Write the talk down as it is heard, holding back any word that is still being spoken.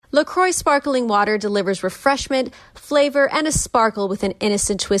LaCroix Sparkling Water delivers refreshment, flavor, and a sparkle with an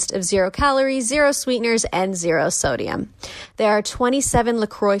innocent twist of 0 calories, 0 sweeteners, and 0 sodium. There are 27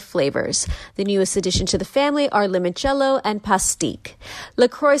 LaCroix flavors. The newest addition to the family are limoncello and pastique.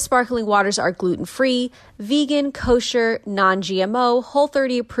 LaCroix Sparkling Waters are gluten-free, vegan, kosher, non-GMO,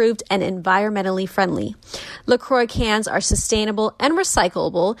 Whole30 approved, and environmentally friendly. LaCroix cans are sustainable and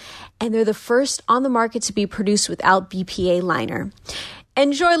recyclable, and they're the first on the market to be produced without BPA liner.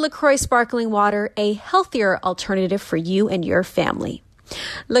 Enjoy LaCroix Sparkling Water, a healthier alternative for you and your family.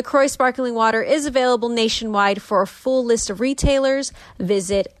 LaCroix Sparkling Water is available nationwide. For a full list of retailers,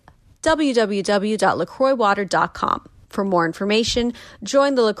 visit www.lacroixwater.com. For more information,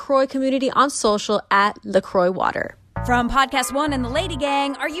 join the LaCroix community on social at LaCroix Water. From Podcast One and the Lady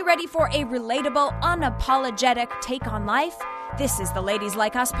Gang, are you ready for a relatable, unapologetic take on life? This is the Ladies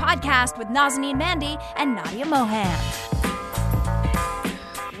Like Us podcast with Nazanin Mandy and Nadia Moham.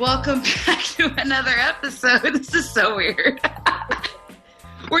 Welcome back to another episode. This is so weird.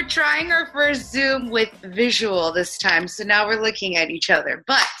 We're trying our first Zoom with visual this time, so now we're looking at each other.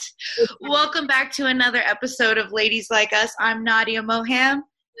 But welcome back to another episode of Ladies Like Us. I'm Nadia Moham.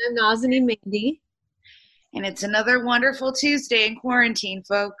 I'm Nazanin Mandy. And it's another wonderful Tuesday in quarantine,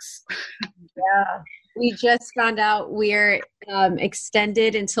 folks. Yeah. We just found out we're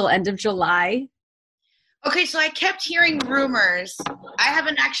extended until end of July. Okay, so I kept hearing rumors. I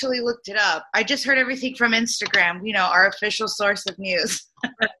haven't actually looked it up. I just heard everything from Instagram, you know, our official source of news.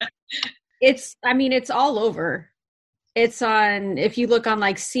 It's all over. It's on, if you look on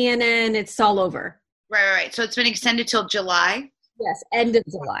like CNN, it's all over. Right. So it's been extended till July? Yes, end of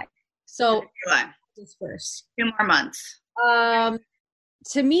July. So July. First. 2 more months. To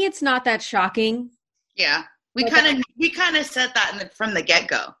me, it's not that shocking. Yeah. We kind of said that from the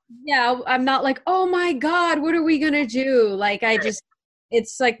get-go. Yeah, I'm not like, oh my God, what are we going to do? Like, it's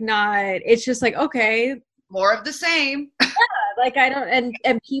just like, okay. More of the same. Yeah, like I don't,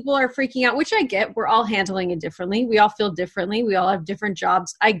 and people are freaking out, which I get. We're all handling it differently. We all feel differently. We all have different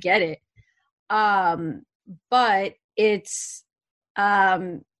jobs. I get it. But it's,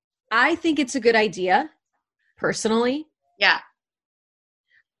 I think it's a good idea, personally. Yeah.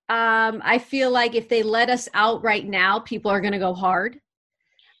 I feel like if they let us out right now, people are going to go hard.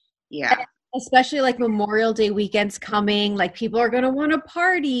 Yeah. And especially like Memorial Day weekend's coming. Like people are going to want to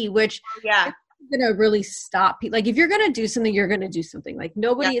party, which is going to really stop people. Like if you're going to do something, you're going to do something. Like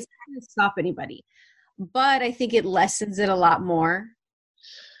nobody is going to stop anybody. But I think it lessens it a lot more.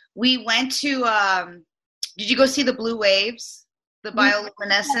 We went to, did you go see the Blue Waves? The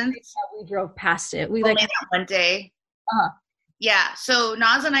bioluminescence? We drove past it. We only that one day. Uh-huh. Yeah. So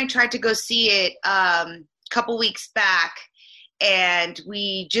Naz and I tried to go see it a couple weeks back, and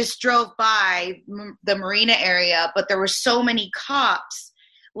we just drove by the marina area, but there were so many cops,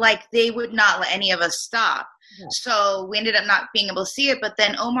 like they would not let any of us stop. Yeah. So we ended up not being able to see it. But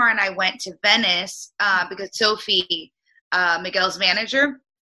then Omar and I went to Venice because Sophie, Miguel's manager,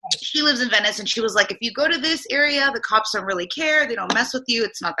 she lives in Venice, and she was like, if you go to this area, the cops don't really care. They don't mess with you.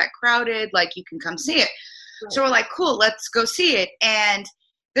 It's not that crowded. Like, you can come see it. Right. So we're like, cool, let's go see it. And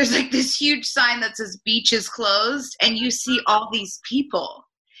there's like this huge sign that says beach is closed, and you see all these people.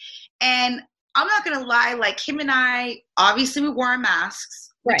 And I'm not going to lie, like him and I, obviously we wore our masks.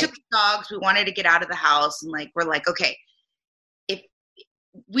 Right. We took the dogs. We wanted to get out of the house. And like, we're like, okay, if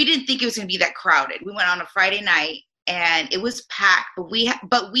we didn't think it was going to be that crowded. We went on a Friday night. And it was packed,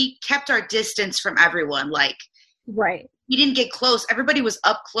 but we kept our distance from everyone. Like, right. We didn't get close. Everybody was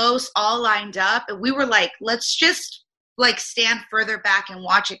up close, all lined up. And we were like, let's just like stand further back and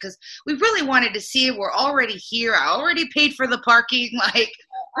watch it. Cause we really wanted to see it. We're already here. I already paid for the parking. Like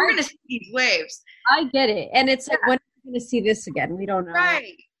we're going to see these waves. I get it. And it's like, when are we going to see this again? We don't know.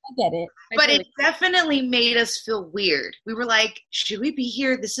 Right. I get it. But it definitely made us feel weird. We were like, should we be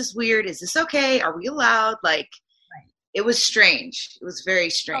here? This is weird. Is this okay? Are we allowed? Like, it was strange. It was very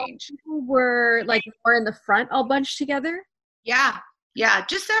strange. So people were like more in the front all bunched together? Yeah. Yeah.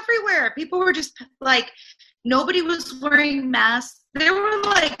 Just everywhere. People were just like, nobody was wearing masks. There were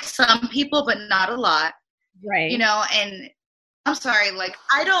like some people, but not a lot. Right. You know, and I'm sorry, like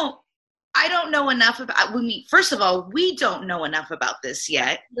I don't know enough about first of all, we don't know enough about this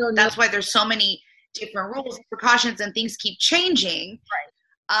yet. No. That's why there's so many different rules, precautions, and things keep changing.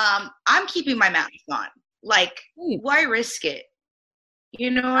 Right. I'm keeping my mask on. Like, why risk it?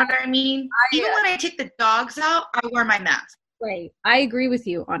 You know what I mean? Even when I take the dogs out, I wear my mask. Right. I agree with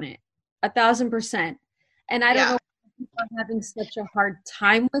you on it. 1,000%. And I don't know if people are having such a hard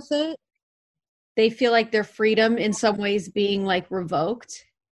time with it. They feel like their freedom in some ways being like revoked.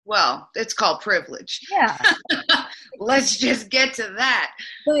 Well, it's called privilege. Yeah. let's just get to that.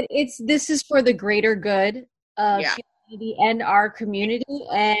 But this is for the greater good of humanity and our community.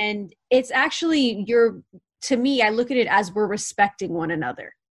 And it's actually to me, I look at it as we're respecting one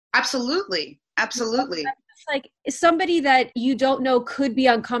another. Absolutely. Absolutely. It's like somebody that you don't know could be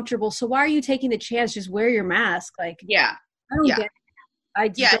uncomfortable. So why are you taking the chance? Just wear your mask. Like, yeah. I don't get it.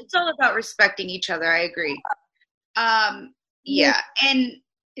 It's all about respecting each other. I agree. And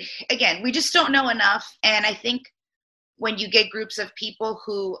again, we just don't know enough. And I think when you get groups of people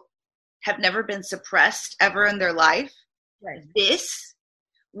who have never been suppressed ever in their life, this,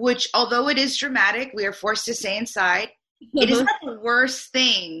 which although it is dramatic, we are forced to stay inside, it is not the worst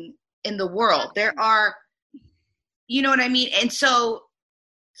thing in the world. There are, you know what I mean? And so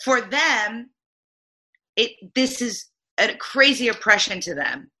for them, this is a crazy oppression to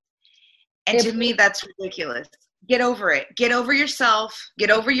them. And to me, that's ridiculous. Get over it. Get over yourself. Get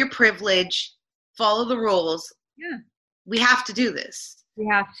over your privilege. Follow the rules. Yeah. We have to do this. We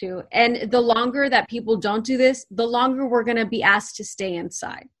have to. And the longer that people don't do this, the longer we're going to be asked to stay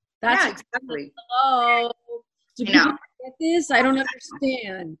inside. That's exactly. Hello. Do people get this? I don't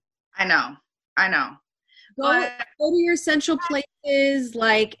understand. I know. Go to your essential places,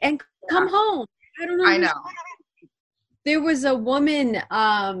 and come home. I don't know. I know. There was a woman,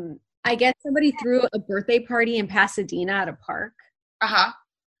 I guess somebody threw a birthday party in Pasadena at a park. Uh-huh.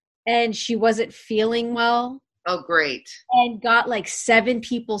 And she wasn't feeling well. Oh, great. And got 7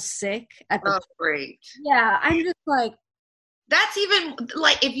 people sick at the great. Yeah, I'm just like. That's even,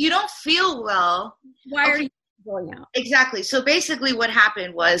 if you don't feel well. Why are you going out? Exactly. So basically what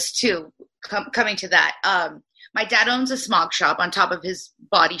happened was, coming to that, my dad owns a smog shop on top of his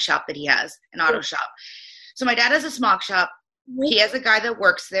body shop that he has, an auto shop. So my dad has a smog shop. He has a guy that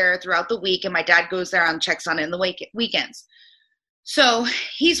works there throughout the week, and my dad goes there and checks on it in the weekends. So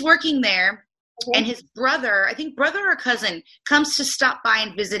he's working there, and his brother, I think brother or cousin, comes to stop by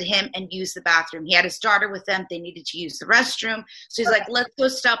and visit him and use the bathroom. He had his daughter with them. They needed to use the restroom. So he's like, let's go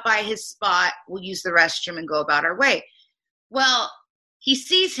stop by his spot. We'll use the restroom and go about our way. Well, he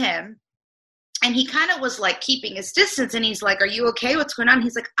sees him, and he kind of was keeping his distance, and he's like, are you okay? What's going on?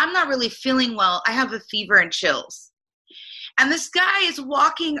 He's like, I'm not really feeling well. I have a fever and chills. And this guy is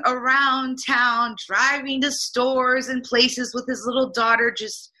walking around town, driving to stores and places with his little daughter.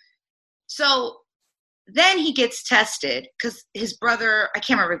 So then he gets tested because his brother, I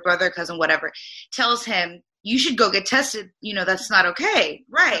can't remember, brother, cousin, whatever, tells him, you should go get tested. That's not okay.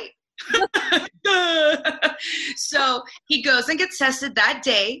 Right. So he goes and gets tested that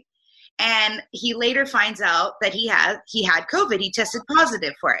day. And he later finds out that he had COVID. He tested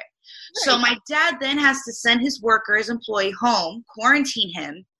positive for it. Right. So my dad then has to send his employee home, quarantine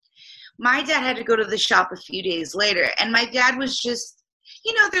him. My dad had to go to the shop a few days later. And my dad was just,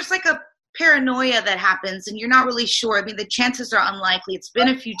 there's a paranoia that happens and you're not really sure. I mean, the chances are unlikely. It's been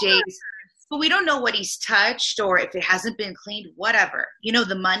a few days, but we don't know what he's touched or if it hasn't been cleaned, whatever.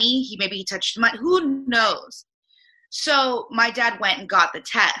 The money, maybe he touched money. Who knows? So my dad went and got the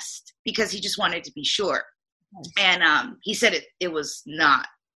test because he just wanted to be sure. And he said it was not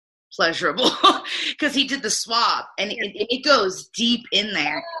pleasurable because he did the swab and it goes deep in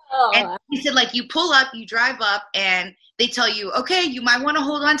there. Oh. And he said, you pull up, you drive up, and they tell you, okay, you might want to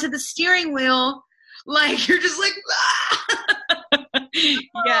hold on to the steering wheel. You're just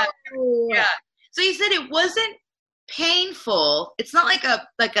yeah. So he said it wasn't painful. It's not like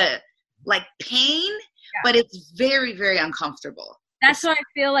pain. Yeah. But it's very, very uncomfortable. That's why I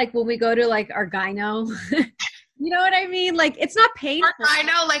feel when we go to our gyno, you know what I mean? It's not painful. Our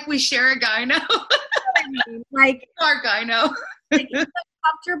gyno, we share a gyno. Our gyno. It's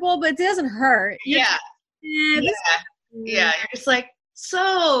uncomfortable, but it doesn't hurt. Yeah. You're just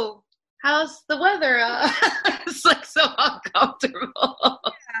so how's the weather? It's so uncomfortable.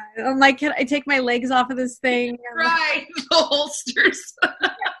 Yeah. I'm can I take my legs off of this thing? Right. The holsters.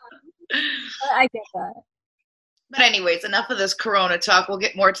 I get that. But anyways, enough of this Corona talk. We'll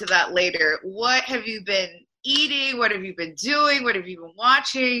get more to that later. What have you been eating? What have you been doing? What have you been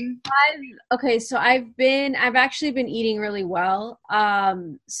watching? So I've actually been eating really well.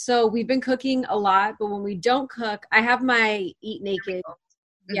 So we've been cooking a lot, but when we don't cook, I have my Eat Naked,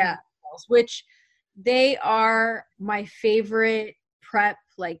 which they are my favorite prep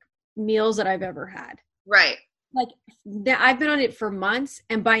meals that I've ever had. Right. I've been on it for months,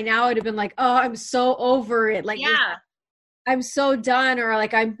 and by now it'd have been oh, I'm so over it. I'm so done, or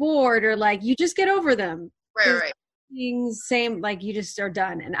I'm bored, or you just get over them. Right. Same, you just are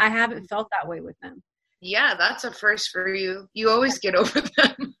done. And I haven't felt that way with them. Yeah, that's a first for you. You always get over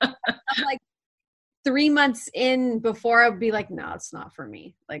them. I'm 3 months in before I'd be no, it's not for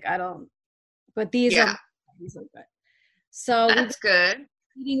me. I don't, but these are good. So That's good.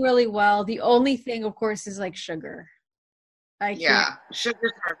 we're eating really well. The only thing, of course, is like sugar. Yeah,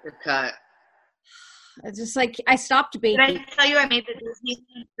 sugar's hard to cut. It's just like I stopped Did baking. I tell you I made the Disney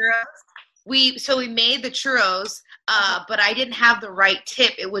churros? We made the churros, but I didn't have the right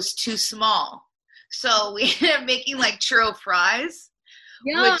tip. It was too small, so we ended up making like churro fries,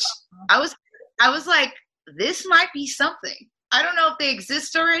 Yeah. which I was like, this might be something. I don't know if they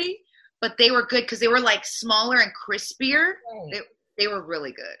exist already, but they were good because they were like smaller and crispier. Right. They were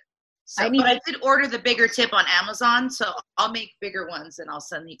really good. So, I need- but I did order the bigger tip on Amazon, so I'll make bigger ones and I'll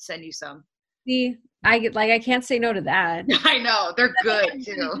send you some. See, I can't say no to that. I know they're good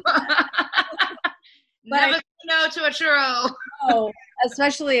too. Never say no to a churro, Oh,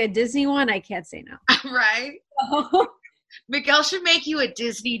 especially a Disney one, I can't say no. right? Miguel should make you a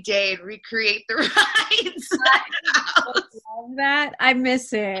Disney day and recreate the rides. I love that. I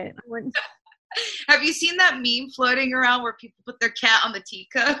miss it. Have you seen that meme floating around where people put their cat on the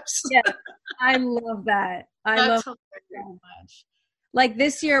teacups? Yeah, I love that. I That's love it so much. Like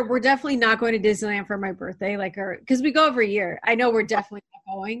this year, we're definitely not going to Disneyland for my birthday, because we go every year. I know we're definitely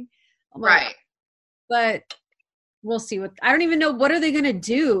not going. Right. But we'll see I don't even know, what are they going to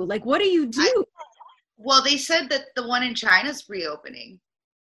do? Like, what do you do? Well, they said that the one in China's reopening.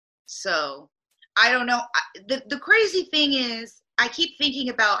 So I don't know. The crazy thing is I keep thinking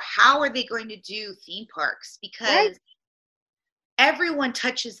about how are they going to do theme parks, because everyone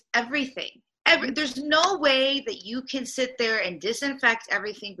touches everything. There's no way that you can sit there and disinfect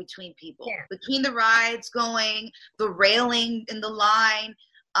everything between people, between the rides going, the railing in the line,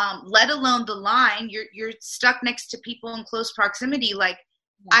 let alone the line. You're stuck next to people in close proximity. Like,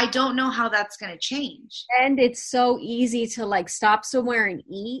 I don't know how that's going to change. And it's so easy to like stop somewhere and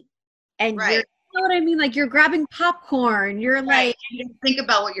eat. And right. You know what I mean? Like, you're grabbing popcorn. You're like, you think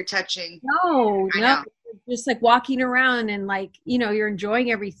about what you're touching. No. Just like walking around and like, you're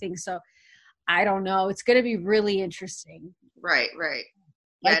enjoying everything. So I don't know. It's going to be really interesting. Right.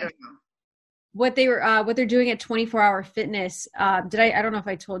 Yeah, I don't know. What they're doing at 24-Hour Fitness. I don't know if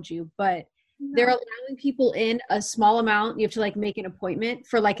I told you, but they're allowing people in a small amount. You have to like make an appointment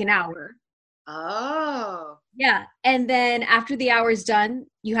for like an hour. Oh. Yeah. And then after the hour is done,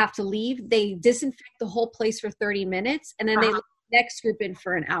 you have to leave. They disinfect the whole place for 30 minutes and then they let the next group in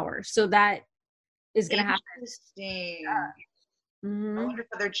for an hour. So that is going to happen. Interesting. Mm-hmm. I wonder if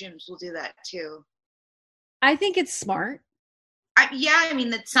other gyms will do that too. I think it's smart. I mean,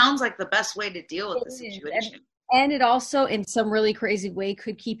 that sounds like the best way to deal with the situation. And it also, in some really crazy way,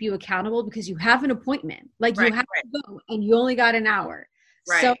 could keep you accountable because you have an appointment. Like, you have to go, and you only got an hour.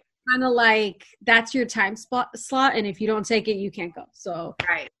 Right. So, kind of like, that's your time slot, and if you don't take it, you can't go. So,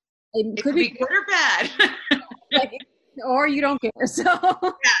 it could be good or bad. Or you don't care. So,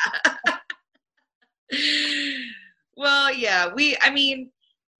 Well, yeah,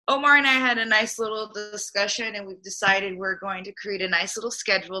 Omar and I had a nice little discussion, and we've decided we're going to create a nice little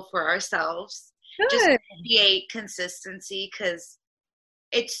schedule for ourselves. Good. Just to create consistency, because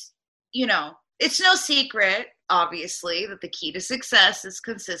it's no secret, obviously, that the key to success is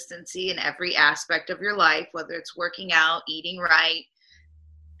consistency in every aspect of your life, whether it's working out, eating right,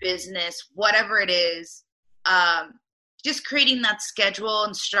 business, whatever it is. Just creating that schedule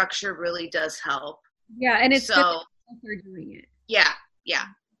and structure really does help. Yeah, and it's so they're doing it. Yeah.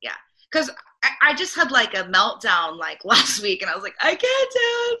 Because I just had like a meltdown like last week, and I was like, I can't do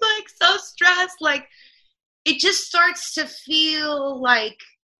it. I'm like so stressed. Like, it just starts to feel like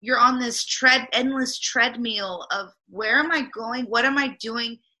you're on this endless treadmill of where am I going? What am I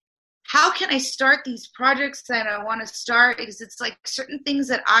doing? How can I start these projects that I want to start? Because it's like certain things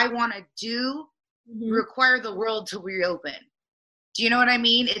that I want to do require the world to reopen. Do you know what I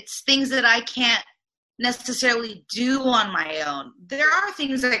mean? It's things that I can't necessarily do on my own. There are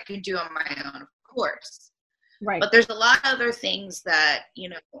things that I can do on my own, of course. Right. But there's a lot of other things that,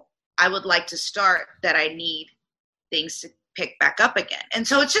 I would like to start that I need things to pick back up again. And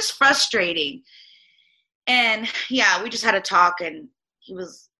so it's just frustrating. And yeah, we just had a talk, and he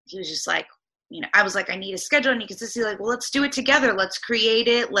was just like, I was like, I need a schedule. And he could see like, well, let's do it together. Let's create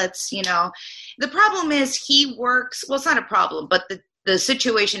it. Let's, the problem is he works, well, it's not a problem, but the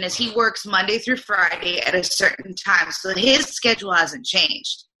situation is he works Monday through Friday at a certain time. So his schedule hasn't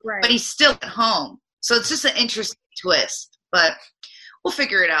changed, but he's still at home. So it's just an interesting twist, but we'll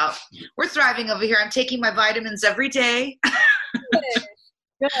figure it out. We're thriving over here. I'm taking my vitamins every day.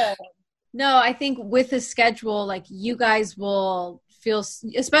 Good. No, I think with a schedule, like, you guys will feel,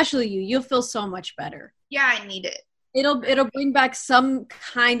 especially you'll feel so much better. Yeah, I need it. It'll bring back some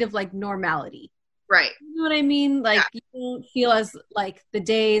kind of like normality. Right. You know what I mean? Like you don't feel as like the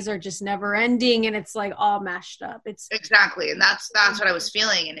days are just never ending and it's like all mashed up. It's exactly. And that's what I was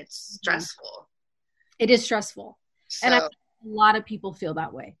feeling. And it's stressful. It is stressful. So, and I think a lot of people feel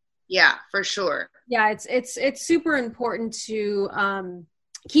that way. Yeah, for sure. Yeah. It's super important to,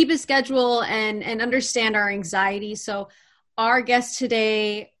 keep a schedule and understand our anxiety. So our guest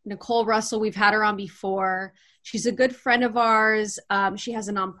today, Nicole Russell, we've had her on before. She's a good friend of ours. She has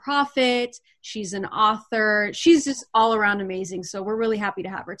a nonprofit. She's an author. She's just all around amazing. So we're really happy to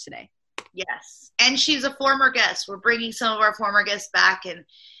have her today. Yes. And she's a former guest. We're bringing some of our former guests back and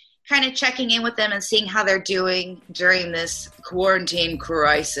kind of checking in with them and seeing how they're doing during this quarantine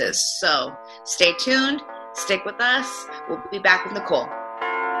crisis. So stay tuned. Stick with us. We'll be back with Nicole.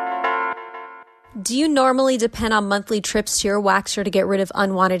 Do you normally depend on monthly trips to your waxer to get rid of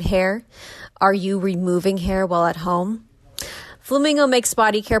unwanted hair? Are you removing hair while at home? Flamingo makes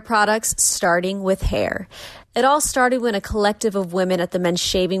body care products starting with hair. It all started when a collective of women at the men's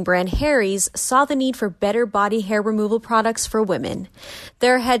shaving brand Harry's saw the need for better body hair removal products for women.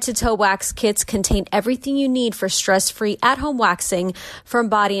 Their head-to-toe wax kits contain everything you need for stress-free at-home waxing, from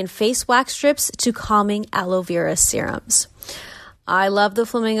body and face wax strips to calming aloe vera serums. I love the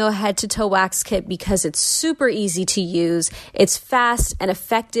Flamingo head-to-toe wax kit because it's super easy to use, it's fast and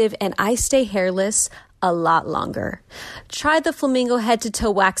effective, and I stay hairless a lot longer. Try the Flamingo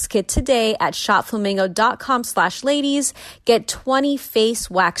head-to-toe wax kit today at shopflamingo.com/ladies. Get 20 face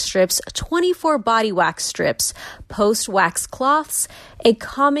wax strips, 24 body wax strips, post-wax cloths, a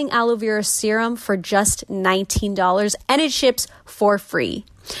calming aloe vera serum for just $19, and it ships for free.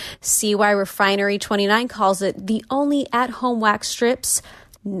 CY Refinery 29 calls it the only at-home wax strips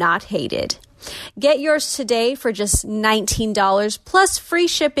not hated. Get yours today for just $19 plus free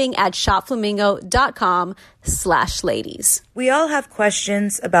shipping at shopflamingo.com/ladies. We all have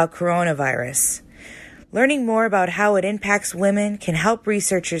questions about coronavirus. Learning more about how it impacts women can help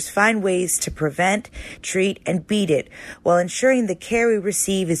researchers find ways to prevent, treat, and beat it while ensuring the care we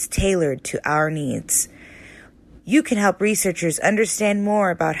receive is tailored to our needs. You can help researchers understand more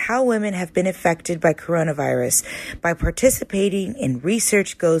about how women have been affected by coronavirus by participating in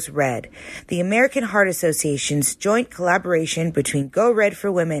Research Goes Red, the American Heart Association's joint collaboration between Go Red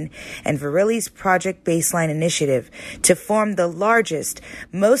for Women and Verili's Project Baseline initiative to form the largest,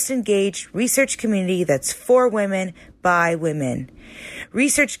 most engaged research community that's for women, by women.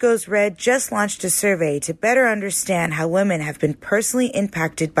 Research Goes Red just launched a survey to better understand how women have been personally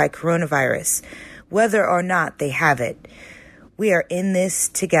impacted by coronavirus, whether or not they have it. We are in this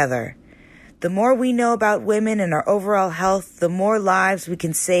together. The more we know about women and our overall health, the more lives we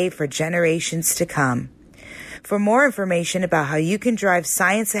can save for generations to come. For more information about how you can drive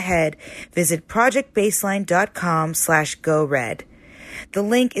science ahead, visit projectbaseline.com/GoRed. The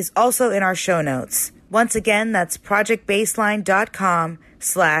link is also in our show notes. Once again, that's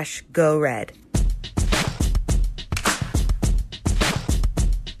projectbaseline.com/GoRed.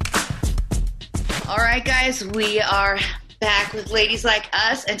 All right, guys, we are back with Ladies Like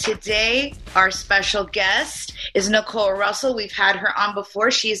Us, and today our special guest is Nicole Russell. We've had her on before.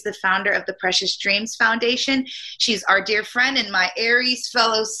 She is the founder of the Precious Dreams Foundation. She's our dear friend and my Aries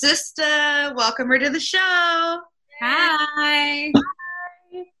fellow sister. Welcome her to the show. Hi. Hi.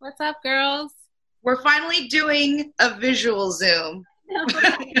 What's up, girls? We're finally doing a visual Zoom.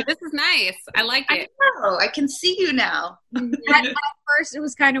 This is nice. I like it. I can see you now. At first, it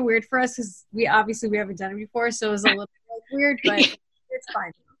was kind of weird for us because we haven't done it before, so it was a little bit weird, but it's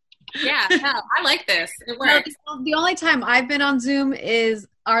fine. Yeah, no, I like this. It works. The only time I've been on Zoom is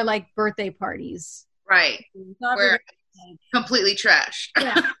our like birthday parties. Right. We're completely trashed.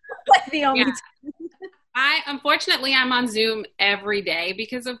 Yeah. Like the only time. Unfortunately, I'm on Zoom every day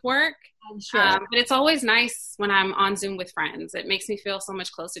because of work. I'm sure. But it's always nice when I'm on Zoom with friends. It makes me feel so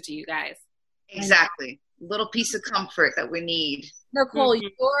much closer to you guys. Exactly. A little piece of comfort that we need. Nicole,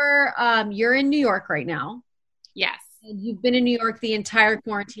 you're in New York right now. Yes. And you've been in New York the entire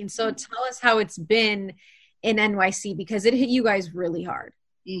quarantine. So tell us how it's been in NYC because it hit you guys really hard.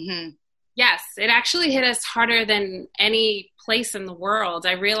 Mm-hmm. Yes, it actually hit us harder than any place in the world.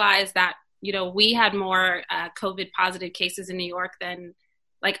 I realized that, we had more COVID positive cases in New York than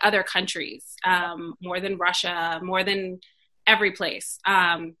like other countries, more than Russia, more than every place.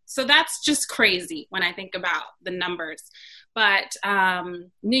 So that's just crazy when I think about the numbers. But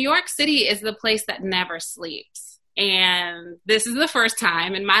New York City is the place that never sleeps. And this is the first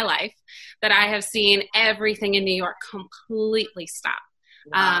time in my life that I have seen everything in New York completely stop.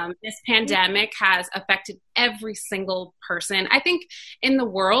 Wow. This pandemic has affected every single person, I think, in the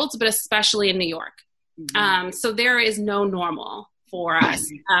world, but especially in New York. Mm-hmm. So there is no normal for us.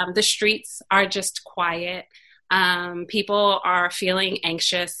 The streets are just quiet. People are feeling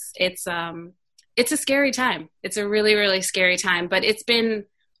anxious. It's a scary time. It's a really, really scary time, but it's been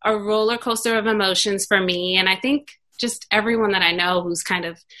a roller coaster of emotions for me. And I think just everyone that I know who's kind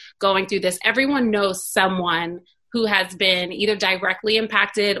of going through this, everyone knows someone who has been either directly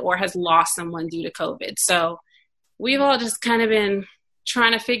impacted or has lost someone due to COVID. So we've all just kind of been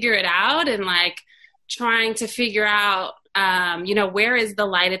trying to figure it out and like trying to figure out, where is the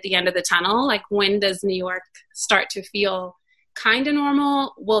light at the end of the tunnel? Like, when does New York start to feel kind of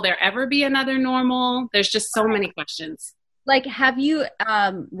normal? Will there ever be another normal? There's just so many questions. Like, have you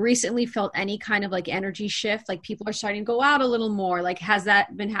recently felt any kind of like energy shift? Like, people are starting to go out a little more. Like, has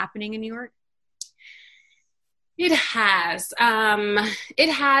that been happening in New York? It has. It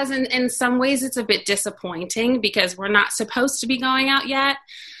has. And in some ways it's a bit disappointing because we're not supposed to be going out yet.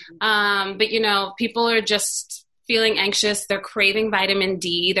 But, people are just feeling anxious. They're craving vitamin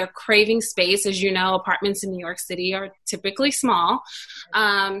D. They're craving space. As you know, apartments in New York City are typically small.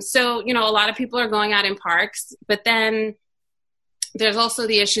 So, a lot of people are going out in parks, but then there's also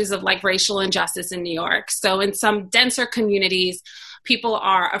the issues of like racial injustice in New York. So in some denser communities, people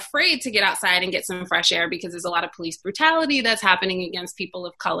are afraid to get outside and get some fresh air because there's a lot of police brutality that's happening against people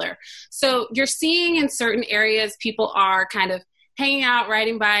of color. So you're seeing in certain areas, people are kind of hanging out,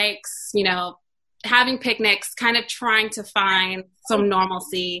 riding bikes, having picnics, kind of trying to find some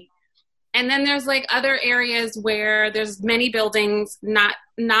normalcy. And then there's like other areas where there's many buildings, not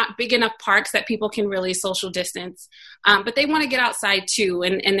big enough parks that people can really social distance. But they want to get outside too.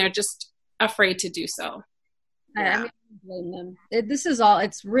 And they're just afraid to do so. Yeah. I don't blame them.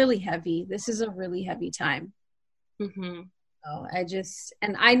 It's really heavy. This is a really heavy time. Mm-hmm. So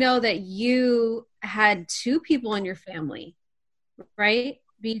and I know that you had 2 people in your family, right?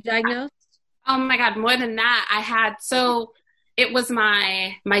 Be diagnosed? Oh my God, more than that. It was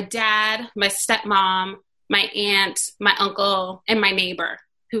my dad, my stepmom, my aunt, my uncle, and my neighbor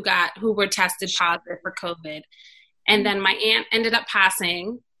who were tested positive for COVID. And then my aunt ended up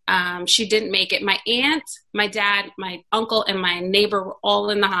passing. She didn't make it. My aunt, my dad, my uncle, and my neighbor were all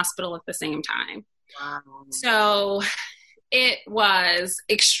in the hospital at the same time. Wow. So it was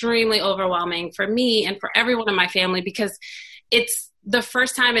extremely overwhelming for me and for everyone in my family because it's the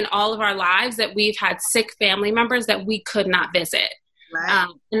first time in all of our lives that we've had sick family members that we could not visit. Right.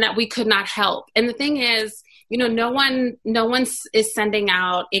 And that we could not help. And the thing is, no one is sending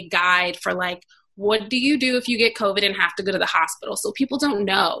out a guide for like, what do you do if you get COVID and have to go to the hospital? So people don't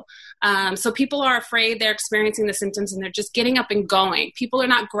know. So people are afraid, they're experiencing the symptoms and they're just getting up and going. People are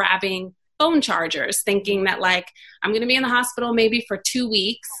not grabbing phone chargers thinking that like, I'm going to be in the hospital maybe for 2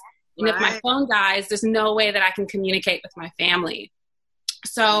 weeks. And if my phone dies, there's no way that I can communicate with my family.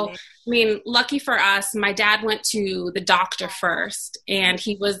 So, I mean, lucky for us, my dad went to the doctor first and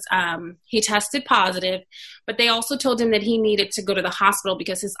he tested positive, but they also told him that he needed to go to the hospital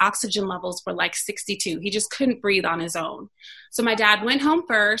because his oxygen levels were like 62. He just couldn't breathe on his own. So my dad went home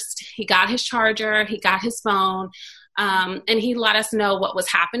first. He got his charger, he got his phone, and he let us know what was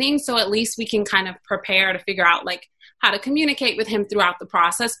happening. So at least we can kind of prepare to figure out like how to communicate with him throughout the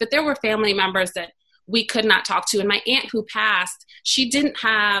process. But there were family members that we could not talk to. And my aunt who passed, she didn't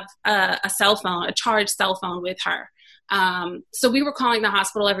have a cell phone, a charged cell phone with her. So we were calling the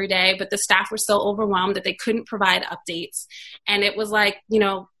hospital every day, but the staff were so overwhelmed that they couldn't provide updates. And it was like,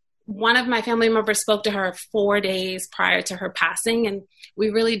 one of my family members spoke to her 4 days prior to her passing. And we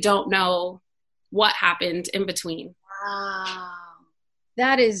really don't know what happened in between. Wow.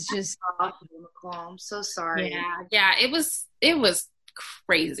 That is just awful, Nicole. I'm so sorry. Yeah. It was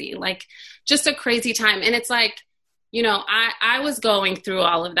crazy, like just a crazy time. And it's like, I was going through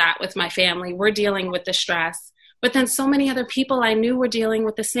all of that with my family. We're dealing with the stress, but then so many other people I knew were dealing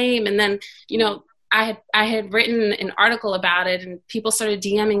with the same. And then, I had written an article about it and people started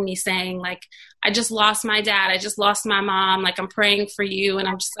DMing me saying like, I just lost my dad. I just lost my mom. Like, I'm praying for you. And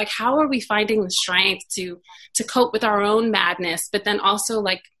I'm just like, how are we finding the strength to cope with our own madness, but then also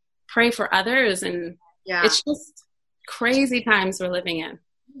like pray for others? And it's just crazy times we're living in.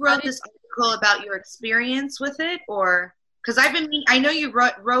 You wrote this article about your experience with it, or because I know you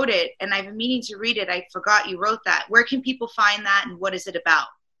wrote it and I've been meaning to read it. I forgot you wrote that. Where can people find that and what is it about?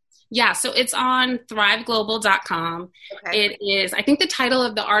 Yeah, so it's on thriveglobal.com. Okay. It is, I think the title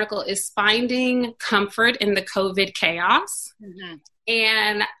of the article is Finding Comfort in the COVID Chaos. Mm-hmm.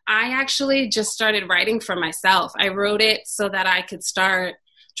 And I actually just started writing for myself. I wrote it so that I could start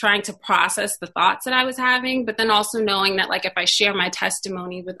trying to process the thoughts that I was having, but then also knowing that like if I share my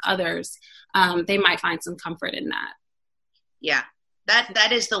testimony with others, they might find some comfort in that. Yeah,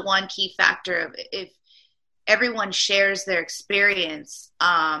 that is the one key factor of if everyone shares their experience,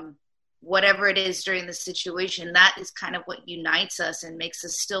 whatever it is during the situation, that is kind of what unites us and makes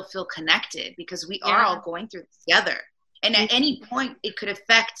us still feel connected, because we are all going through this together. And at any point it could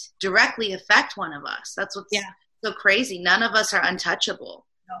directly affect one of us. That's what's so crazy. None of us are untouchable.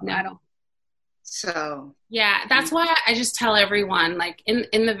 No, I don't. So yeah, that's why I just tell everyone, like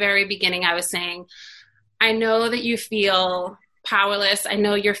in the very beginning, I was saying, I know that you feel powerless. I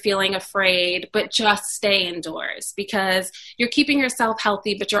know you're feeling afraid, but just stay indoors, because you're keeping yourself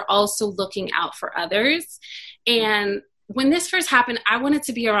healthy, but you're also looking out for others. And when this first happened, I wanted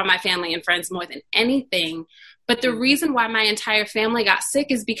to be around my family and friends more than anything. But the reason why my entire family got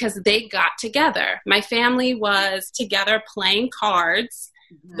sick is because they got together. My family was together playing cards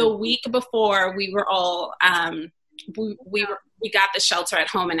the week before we were all, we got the shelter at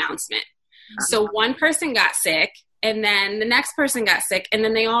home announcement. So one person got sick, and then the next person got sick, and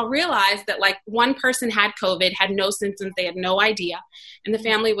then they all realized that like one person had COVID, had no symptoms, they had no idea, and the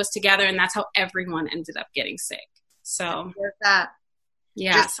family was together, and that's how everyone ended up getting sick. So that.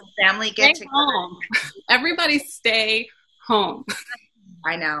 Yeah. Just family get together. Home. Everybody stay home.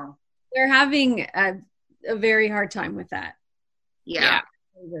 I know. They're having a very hard time with that. Yeah.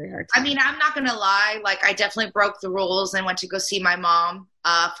 Very hard time. I mean, I'm not going to lie. Like, I definitely broke the rules and went to go see my mom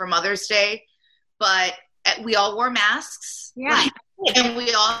for Mother's Day. But we all wore masks. Yeah. And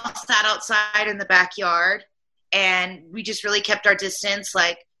we all sat outside in the backyard. And we just really kept our distance.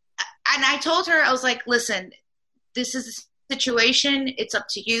 Like, and I told her, I was like, listen, this is a situation. It's up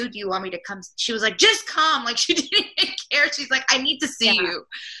to you. Do you want me to come? She was like, just come. Like, she didn't even care. She's like, I need to see you.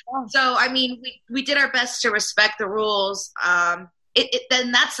 Oh. So, I mean, we did our best to respect the rules.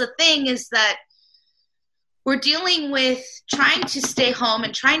 Then that's the thing, is that we're dealing with trying to stay home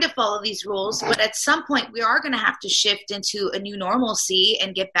and trying to follow these rules. But at some point, we are going to have to shift into a new normalcy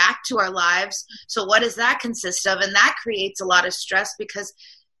and get back to our lives. So what does that consist of? And that creates a lot of stress, because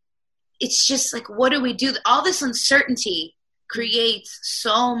it's just like, what do we do? All this uncertainty creates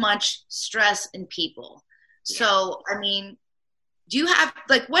so much stress in people. Yeah. So, I mean, do you have,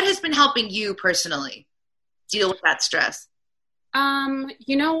 like, what has been helping you personally deal with that stress?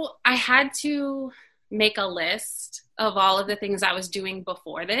 You know, I had to make a list of all of the things I was doing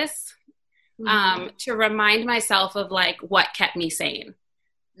before this, to remind myself of like what kept me sane.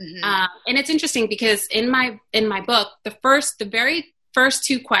 And it's interesting because in my book, the very first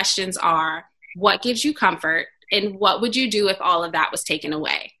two questions are, what gives you comfort, and what would you do if all of that was taken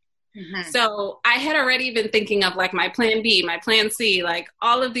away? So I had already been thinking of like my plan B, my plan C, like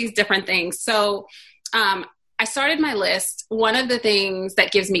all of these different things. So I started my list. One of the things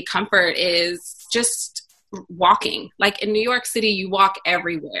that gives me comfort is just walking. Like in New York City, you walk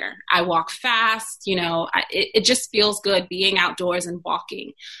everywhere. I walk fast, you know, it just feels good being outdoors and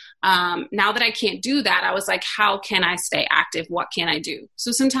walking. Now that I can't do that, I was like, how can I stay active? What can I do?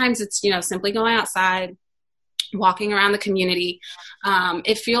 So sometimes it's, you know, simply going outside, walking around the community.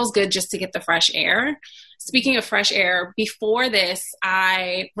 It feels good just to get the fresh air. Speaking of fresh air, before this,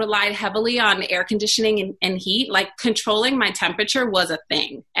 I relied heavily on air conditioning and heat. Like controlling my temperature was a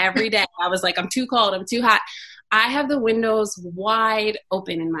thing. Every day I was like, I'm too cold, I'm too hot. I have the windows wide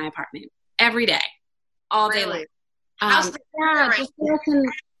open in my apartment every day, all day long. So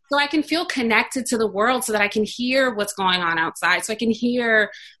I can feel connected to the world, so that I can hear what's going on outside, so I can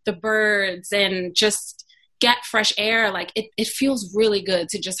hear the birds and just get fresh air. Like it feels really good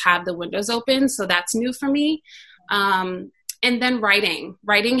to just have the windows open. So that's new for me. And then writing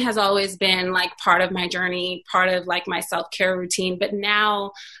has always been like part of my journey, part of like my self-care routine. But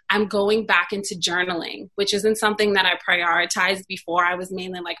now I'm going back into journaling, which isn't something that I prioritized before. I was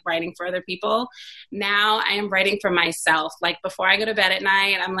mainly like writing for other people. Now I am writing for myself. Like before I go to bed at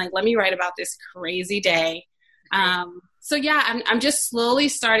night, I'm like, let me write about this crazy day. So yeah, I'm just slowly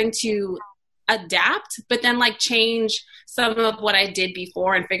starting to adapt, but then like change some of what I did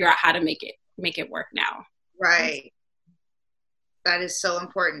before and figure out how to make it work now. Right. That is so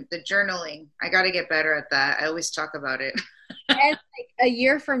important. The journaling. I got to get better at that. I always talk about it. And like a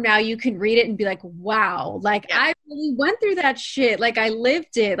year from now, you can read it and be like, wow, like I really went through that shit. Like I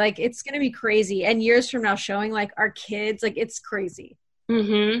lived it. Like it's going to be crazy. And years from now showing like our kids, like it's crazy.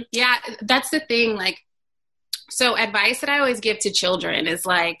 Yeah, that's the thing. Like, so advice that I always give to children is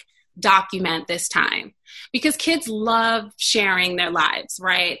like, document this time, because kids love sharing their lives,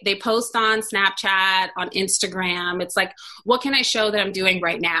 right? They post on Snapchat, on Instagram. It's like, what can I show that I'm doing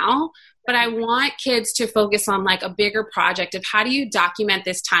right now? But I want kids to focus on like a bigger project of how do you document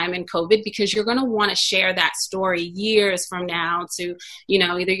this time in COVID, because you're going to want to share that story years from now to, you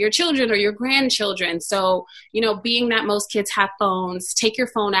know, either your children or your grandchildren. So, you know, being that most kids have phones, take your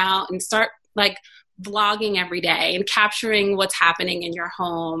phone out and start like vlogging every day and capturing what's happening in your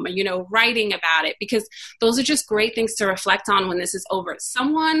home, writing about it, because those are just great things to reflect on when this is over.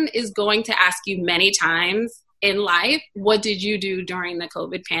 Someone is going to ask you many times in life, what did you do during the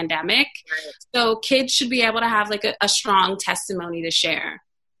COVID pandemic? Right. So kids should be able to have like a strong testimony to share.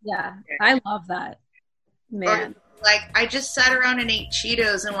 Yeah, I love that. Man. Or, like, I just sat around and ate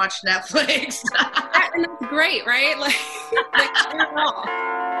Cheetos and watched Netflix. And that's great, right? Like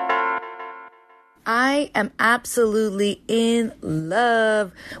I am absolutely in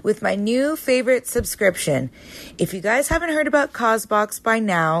love with my new favorite subscription. If you guys haven't heard about CosBox by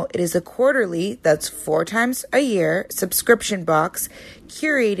now, it is a quarterly, that's 4 times a year, subscription box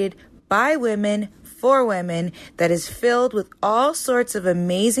curated by women for women that is filled with all sorts of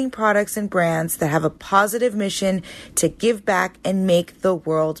amazing products and brands that have a positive mission to give back and make the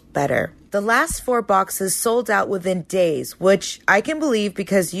world better. The last 4 boxes sold out within days, which I can believe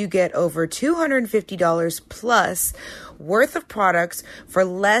because you get over $250 plus worth of products for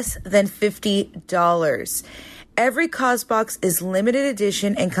less than $50. Every CosBox is limited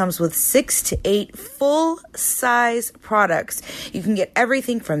edition and comes with 6 to 8 full-size products. You can get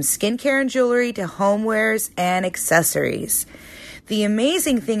everything from skincare and jewelry to homewares and accessories. The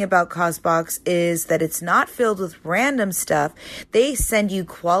amazing thing about CosBox is that it's not filled with random stuff. They send you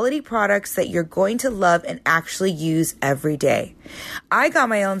quality products that you're going to love and actually use every day. I got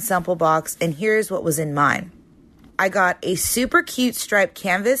my own sample box, and here's what was in mine. I got a super cute striped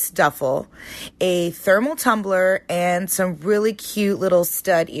canvas duffel, a thermal tumbler, and some really cute little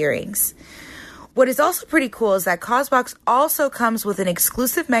stud earrings. What is also pretty cool is that CosBox also comes with an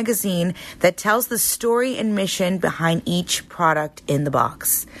exclusive magazine that tells the story and mission behind each product in the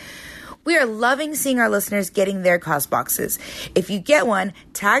box. We are loving seeing our listeners getting their CosBoxes. If you get one,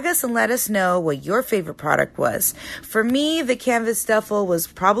 tag us and let us know what your favorite product was. For me, the canvas duffel was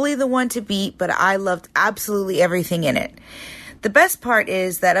probably the one to beat, but I loved absolutely everything in it. The best part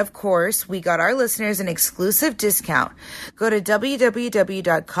is that, of course, we got our listeners an exclusive discount. Go to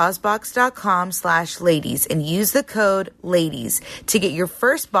www.cosbox.com/ladies and use the code LADIES to get your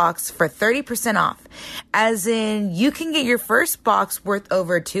first box for 30% off. As in, you can get your first box worth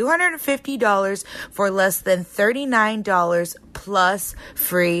over $250 for less than $39 plus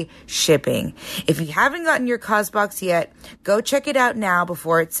free shipping. If you haven't gotten your CosBox yet, go check it out now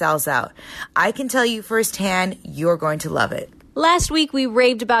before it sells out. I can tell you firsthand, you're going to love it. Last week, we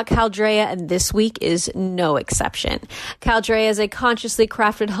raved about Caldrea, and this week is no exception. Caldrea is a consciously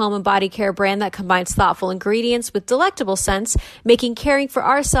crafted home and body care brand that combines thoughtful ingredients with delectable scents, making caring for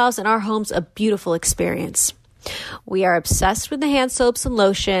ourselves and our homes a beautiful experience. We are obsessed with the hand soaps and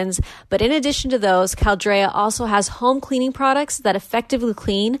lotions, but in addition to those, Caldrea also has home cleaning products that effectively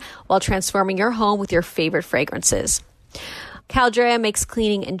clean while transforming your home with your favorite fragrances. Caldrea makes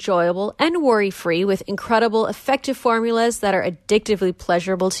cleaning enjoyable and worry-free with incredible, effective formulas that are addictively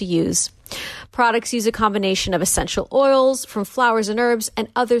pleasurable to use. Products use a combination of essential oils from flowers and herbs and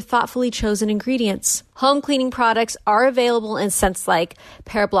other thoughtfully chosen ingredients. Home cleaning products are available in scents like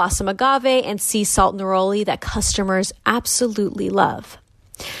pear blossom agave and sea salt neroli that customers absolutely love.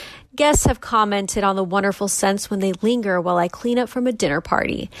 Guests have commented on the wonderful scents when they linger while I clean up from a dinner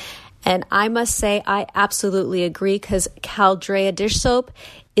party. And I must say, I absolutely agree because Caldrea dish soap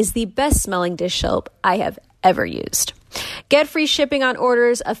is the best smelling dish soap I have ever used. Get free shipping on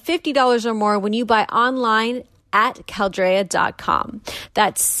orders of $50 or more when you buy online at caldrea.com.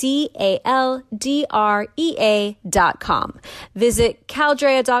 That's CALDREA.com. Visit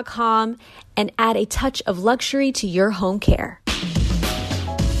caldrea.com and add a touch of luxury to your home care.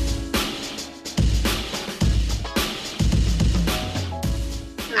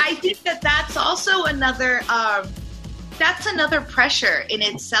 I think that that's also another pressure in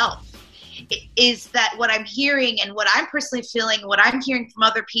itself. Is that what I'm hearing and what I'm personally feeling, what I'm hearing from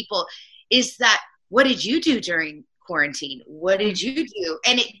other people is that, what did you do during quarantine? What did you do?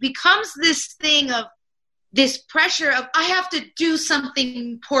 And it becomes this thing of this pressure of, I have to do something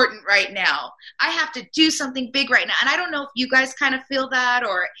important right now. I have to do something big right now. And I don't know if you guys kind of feel that,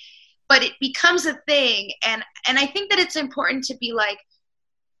 but it becomes a thing. And I think that it's important to be like,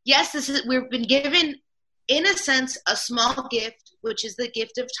 yes, we've been given, in a sense, a small gift, which is the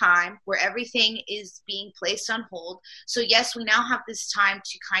gift of time, where everything is being placed on hold. So yes, we now have this time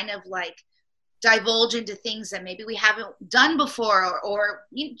to kind of like divulge into things that maybe we haven't done before or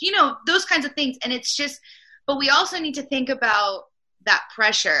those kinds of things. And it's just, but we also need to think about that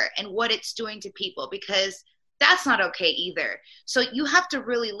pressure and what it's doing to people, because that's not okay either. So you have to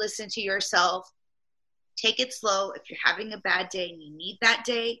really listen to yourself. Take it slow. If you're having a bad day and you need that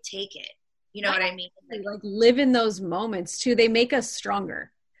day, take it. You know what I mean? Like live in those moments too. They make us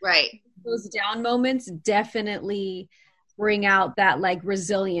stronger. Right. those down moments definitely bring out that like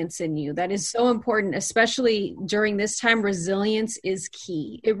resilience in you. That is so important, especially during this time. Resilience is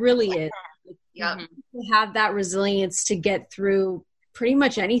key. It really is. Yep. To have that resilience to get through pretty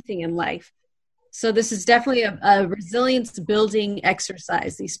much anything in life. So this is definitely a resilience building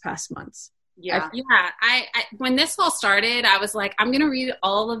exercise these past months. Yeah. I when this all started, I was like, I'm going to read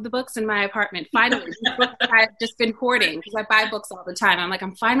all of the books in my apartment. Finally, these books that I've just been hoarding because I buy books all the time. I'm like,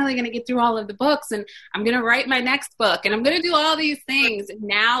 I'm finally going to get through all of the books and I'm going to write my next book and I'm going to do all these things. And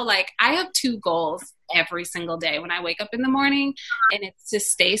now, like, I have 2 goals every single day when I wake up in the morning, and it's to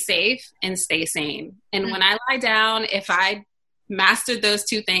stay safe and stay sane. And when I lie down, if I mastered those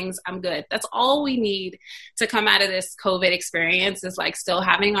 2 things, I'm good. That's all we need to come out of this COVID experience, is like still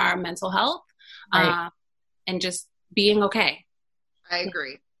having our mental health. Right. And just being okay. I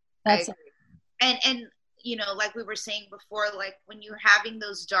agree. That's I agree. And you know, like we were saying before, like when you're having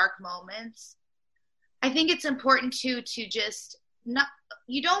those dark moments, I think it's important to just not,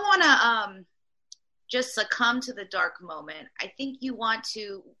 you don't want to just succumb to the dark moment. I think you want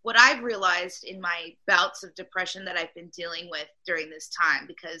to, what I've realized in my bouts of depression that I've been dealing with during this time,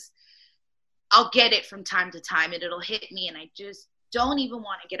 because I'll get it from time to time and it'll hit me and I just don't even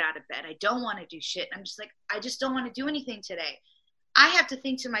want to get out of bed. I don't want to do shit. I'm just like, I just don't want to do anything today. I have to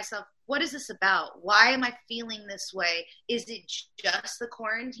think to myself, what is this about? Why am I feeling this way? Is it just the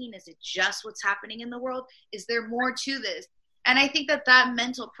quarantine? Is it just what's happening in the world? Is there more to this? And I think that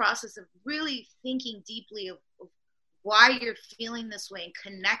mental process of really thinking deeply of why you're feeling this way and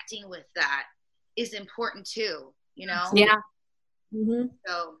connecting with that is important too, you know? Yeah. Mm-hmm.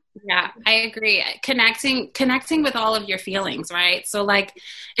 So yeah, I agree. Connecting with all of your feelings, right? So like,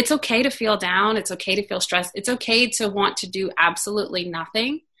 it's okay to feel down. It's okay to feel stressed. It's okay to want to do absolutely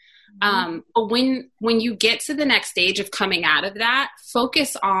nothing. But when you get to the next stage of coming out of that,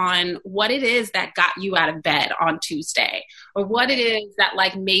 focus on what it is that got you out of bed on Tuesday, or what it is that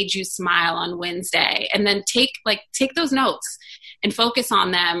like made you smile on Wednesday. And then take those notes and focus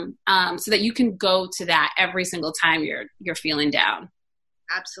on them, so that you can go to that every single time you're feeling down.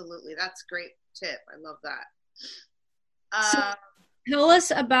 Absolutely. That's a great tip. I love that. So tell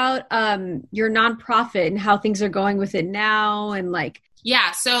us about your nonprofit and how things are going with it now, and like.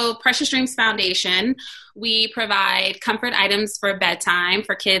 Yeah, so Precious Dreams Foundation, we provide comfort items for bedtime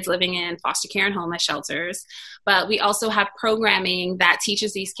for kids living in foster care and homeless shelters. But we also have programming that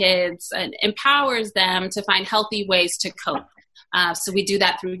teaches these kids and empowers them to find healthy ways to cope. So we do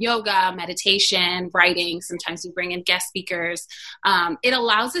that through yoga, meditation, writing. Sometimes we bring in guest speakers. It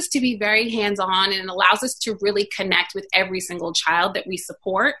allows us to be very hands-on, and it allows us to really connect with every single child that we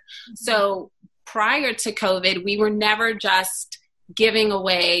support. So prior to COVID, we were never just giving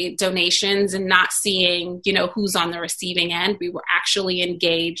away donations and not seeing, who's on the receiving end. We were actually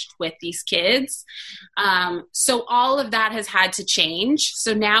engaged with these kids. So all of that has had to change.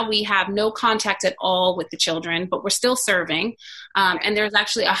 So now we have no contact at all with the children, but we're still serving. And there's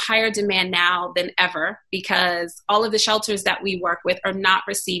actually a higher demand now than ever, because all of the shelters that we work with are not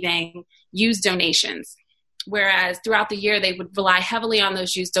receiving used donations. Whereas throughout the year, they would rely heavily on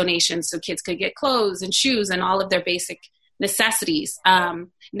those used donations so kids could get clothes and shoes and all of their basic necessities.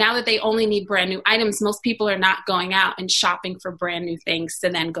 Now that they only need brand new items, most people are not going out and shopping for brand new things to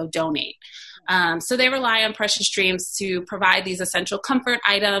then go donate. So they rely on Precious Dreams to provide these essential comfort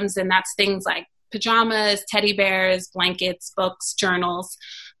items, and that's things like pajamas, teddy bears, blankets, books, journals.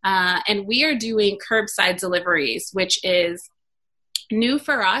 And we are doing curbside deliveries, which is new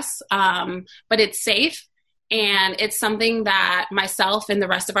for us, but it's safe. And it's something that myself and the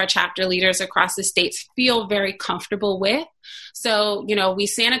rest of our chapter leaders across the states feel very comfortable with. So, we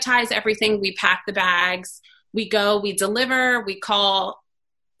sanitize everything. We pack the bags. We go, we deliver, we call,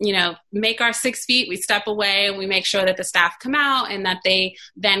 make our 6 feet. We step away and we make sure that the staff come out and that they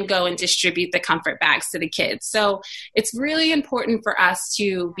then go and distribute the comfort bags to the kids. So it's really important for us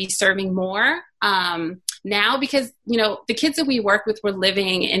to be serving more now, because, the kids that we work with were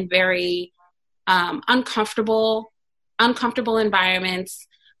living in very uncomfortable environments.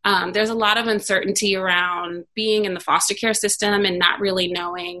 There's a lot of uncertainty around being in the foster care system and not really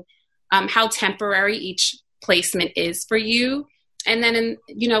knowing how temporary each placement is for you. And then,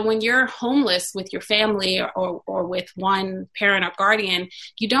 when you're homeless with your family or with one parent or guardian,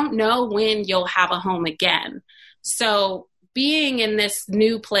 you don't know when you'll have a home again. So being in this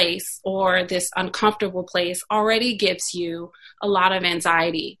new place or this uncomfortable place already gives you a lot of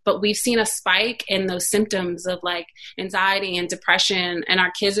anxiety. But we've seen a spike in those symptoms of like anxiety and depression. And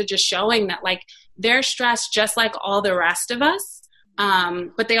our kids are just showing that like they're stressed just like all the rest of us.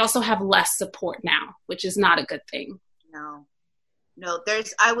 But they also have less support now, which is not a good thing.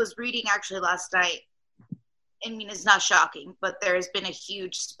 I was reading actually last night. I mean, it's not shocking, but there's been a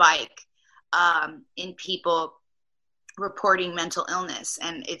huge spike in people reporting mental illness,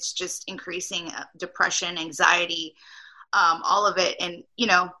 and it's just increasing depression, anxiety, all of it. And,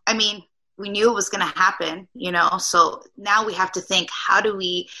 I mean, we knew it was going to happen, so now we have to think,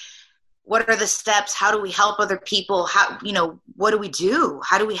 what are the steps? How do we help other people? What do we do?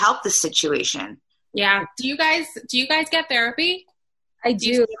 How do we help this situation? Yeah. Do you guys get therapy? I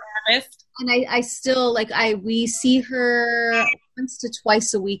do. And I still we see her once to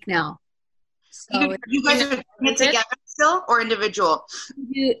twice a week now. So you guys are doing it together still or individual?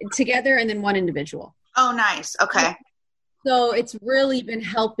 Together and then one individual. Oh, nice. Okay. So it's really been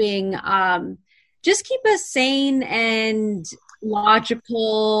helping just keep us sane and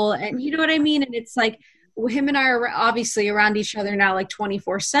logical, and you know what I mean? And it's like him and I are obviously around each other now 24/7.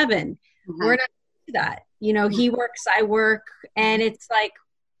 Mm-hmm. We're not do that. He works, I work, and it's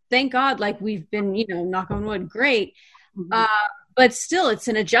thank God, we've been, knock on wood, great. Mm-hmm. But still, it's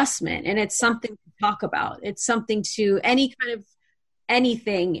an adjustment, and it's something to talk about. It's something to anything.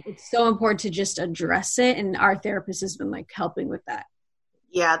 It's so important to just address it. And our therapist has been helping with that.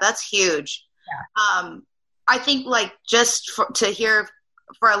 Yeah, that's huge. Yeah. I think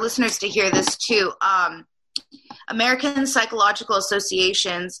for our listeners to hear this too, American Psychological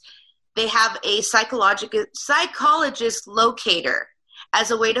Associations, they have a psychologist locator as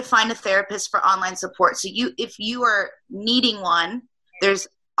a way to find a therapist for online support. So if you are needing one, there's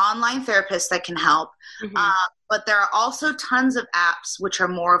online therapists that can help. Mm-hmm. But there are also tons of apps which are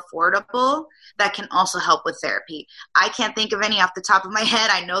more affordable that can also help with therapy. I can't think of any off the top of my head.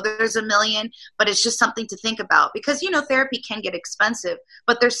 I know there's a million, but it's just something to think about because, therapy can get expensive,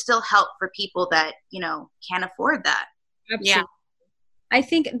 but there's still help for people that, can't afford that. Absolutely. Yeah. I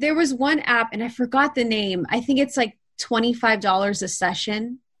think there was one app and I forgot the name. I think it's $25 a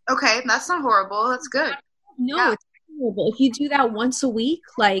session. Okay. That's not horrible. That's good. No, yeah. It's horrible. If you do that once a week,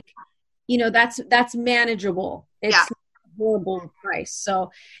 that's manageable. It's not a horrible price.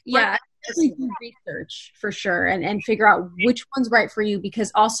 So yeah, definitely do research for sure and figure out which one's right for you,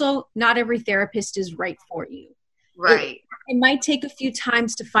 because also not every therapist is right for you. Right. It might take a few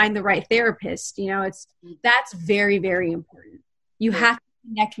times to find the right therapist. That's very, very important. You have to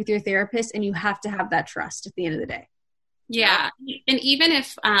connect with your therapist and you have to have that trust at the end of the day. Yeah. And even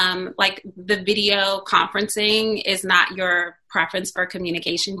if the video conferencing is not your preference for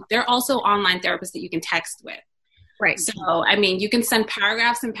communication, there are also online therapists that you can text with. Right. So, you can send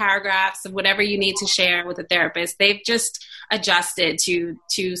paragraphs and paragraphs of whatever you need to share with a therapist. They've just adjusted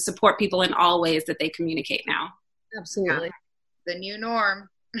to support people in all ways that they communicate now. Absolutely. Yeah. The new norm.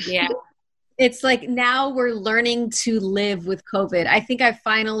 Yeah. It's now we're learning to live with COVID. I think I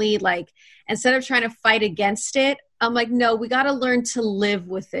finally instead of trying to fight against it, I'm no, we got to learn to live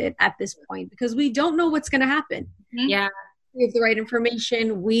with it at this point because we don't know what's going to happen. Yeah. We have the right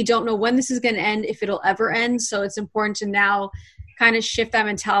information. We don't know when this is going to end, if it'll ever end. So it's important to now kind of shift that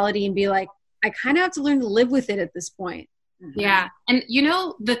mentality and be I kind of have to learn to live with it at this point. Yeah. And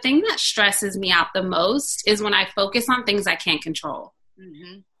the thing that stresses me out the most is when I focus on things I can't control.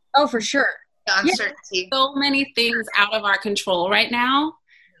 Mm-hmm. Oh, for sure. Uncertainty. So many things out of our control right now.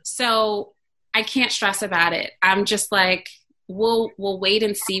 So I can't stress about it. I'm just we'll wait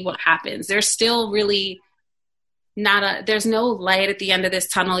and see what happens. There's still really there's no light at the end of this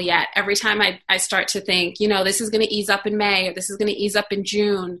tunnel yet. Every time I start to think, this is going to ease up in May or this is going to ease up in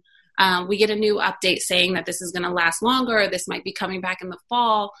June, we get a new update saying that this is going to last longer, or this might be coming back in the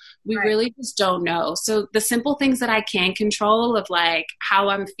fall. We really just don't know. So the simple things that I can control of how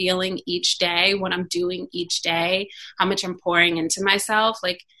I'm feeling each day, what I'm doing each day, how much I'm pouring into myself,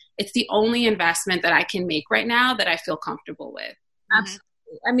 it's the only investment that I can make right now that I feel comfortable with.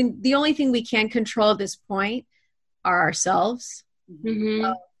 Absolutely. The only thing we can control at this point are ourselves. Mm-hmm.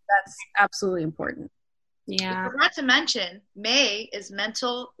 So that's absolutely important. Yeah. Not to mention, May is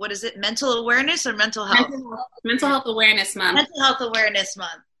mental awareness or mental health? Mental health awareness month. Mental health awareness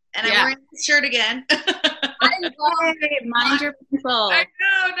month. And I'm wearing this shirt again. I love it. Mind your mental. I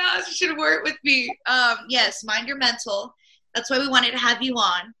know. No, you should wear it with me. Yes, mind your mental. That's why we wanted to have you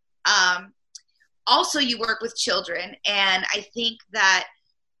on. Also, you work with children, and I think that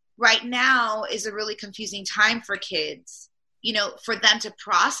right now is a really confusing time for kids, for them to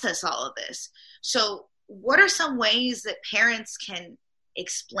process all of this. So what are some ways that parents can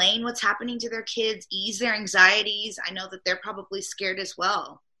explain what's happening to their kids, ease their anxieties? I know that they're probably scared as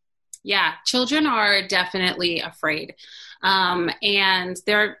well. Yeah, children are definitely afraid. And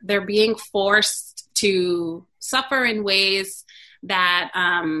they're being forced to suffer in ways that,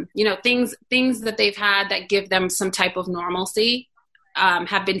 things that they've had that give them some type of normalcy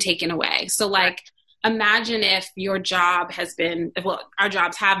have been taken away. So like, imagine if your job has been, well, our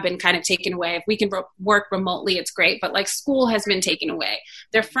jobs have been kind of taken away. If we can work remotely, it's great. But like school has been taken away.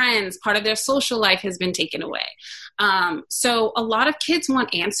 Their friends, part of their social life has been taken away. So a lot of kids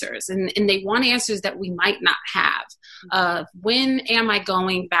want answers, and they want answers that we might not have. When am I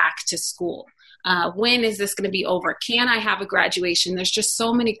going back to school? When is this going to be over? Can I have a graduation? There's just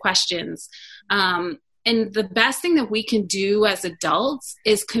so many questions. And the best thing that we can do as adults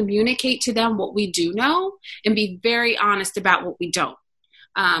is communicate to them what we do know and be very honest about what we don't.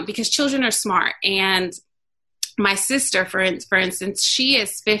 Because children are smart. And my sister, for instance, she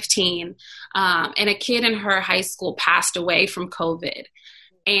is 15, and a kid in her high school passed away from COVID.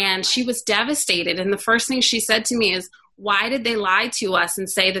 And she was devastated. And the first thing she said to me is, why did they lie to us and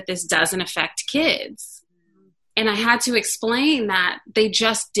say that this doesn't affect kids? And I had to explain that they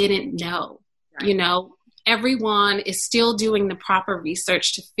just didn't know. Right. You know, everyone is still doing the proper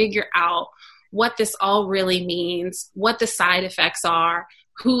research to figure out what this all really means, what the side effects are,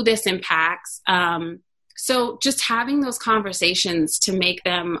 who this impacts. So just having those conversations to make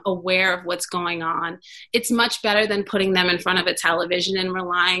them aware of what's going on, it's much better than putting them in front of a television and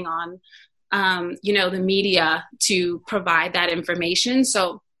relying on, the media to provide that information.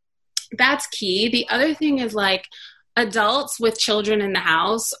 So that's key. The other thing is like adults with children in the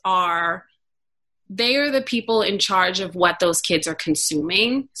house they are the people in charge of what those kids are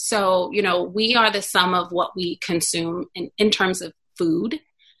consuming. So, we are the sum of what we consume in terms of food.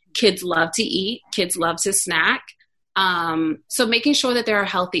 Kids love to eat. Kids love to snack. So making sure that there are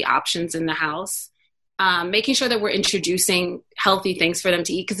healthy options in the house, making sure that we're introducing healthy things for them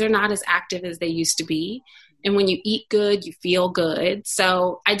to eat because they're not as active as they used to be. And when you eat good, you feel good.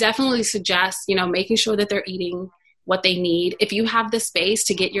 So I definitely suggest, making sure that they're eating what they need. If you have the space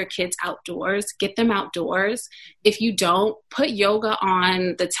to get your kids outdoors, get them outdoors. If you don't, put yoga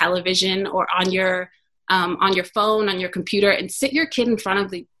on the television or on your phone, on your computer, and sit your kid in front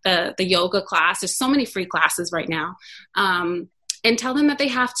of the yoga class. There's so many free classes right now. And tell them that they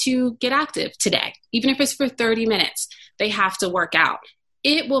have to get active today. Even if it's for 30 minutes, they have to work out.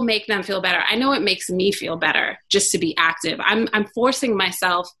 It will make them feel better. I know it makes me feel better just to be active. I'm forcing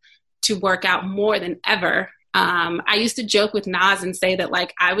myself to work out more than ever. I used to joke with Naz and say that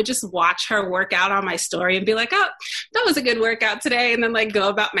like I would just watch her work out on my story and be like, oh, that was a good workout today, and then like go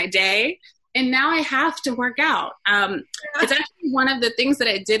about my day. And now I have to work out. It's actually one of the things that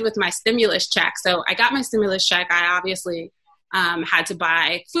I did with my stimulus check. So I got my stimulus check. I obviously had to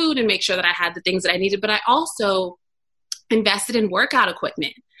buy food and make sure that I had the things that I needed, but I also invested in workout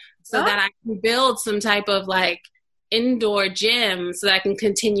equipment so that I can build some type of like indoor gym so that I can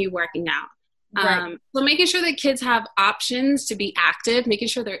continue working out. Right. So making sure that kids have options to be active, making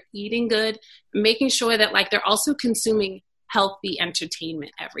sure they're eating good, making sure that like they're also consuming healthy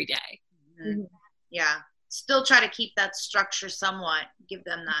entertainment every day. Mm-hmm. Yeah. Still try to keep that structure somewhat, give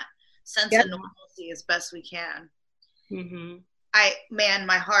them that sense of normalcy as best we can. Mm-hmm.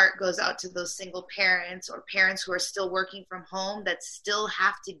 My heart goes out to those single parents or parents who are still working from home that still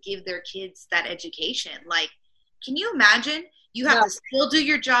have to give their kids that education. Like, can you imagine? You have to still do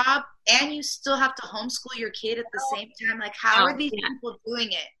your job and you still have to homeschool your kid at the same time. Like, how are these people doing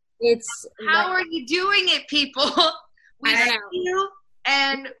it? How are you doing it, people? We see you,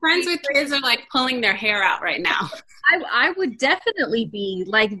 and friends with kids are like pulling their hair out right now. I would definitely be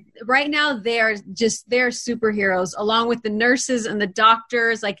like, right now they're superheroes along with the nurses and the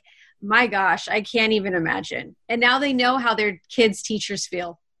doctors. Like, my gosh, I can't even imagine. And now they know how their kids' teachers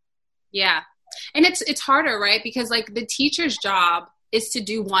feel. Yeah. And it's harder, right? Because like the teacher's job is to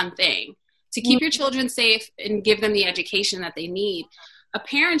do one thing, to keep your children safe and give them the education that they need. A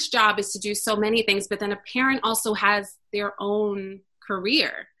parent's job is to do so many things, but then a parent also has their own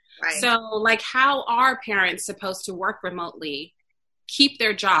career. Right. So like, how are parents supposed to work remotely, keep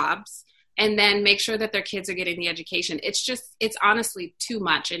their jobs, and then make sure that their kids are getting the education? It's honestly too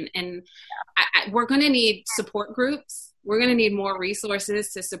much. And we're going to need support groups. We're going to need more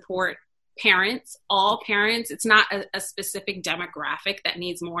resources to support parents, all parents. It's not a specific demographic that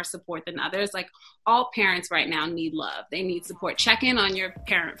needs more support than others. Like, all parents right now need love. They need support. Check in on your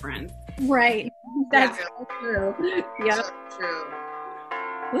parent friends. Right. That's so true. Yep. So true.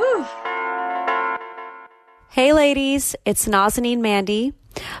 Woo. Hey ladies, it's Nazanin Mandy.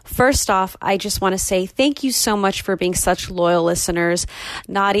 First off, I just want to say thank you so much for being such loyal listeners.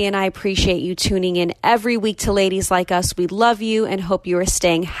 Nadia and I appreciate you tuning in every week to Ladies Like Us. We love you and hope you are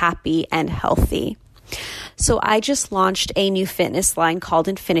staying happy and healthy. So I just launched a new fitness line called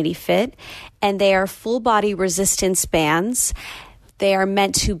Infinity Fit, and they are full body resistance bands. They are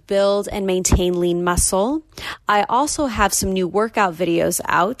meant to build and maintain lean muscle. I also have some new workout videos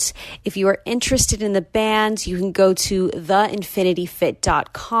out. If you are interested in the bands, you can go to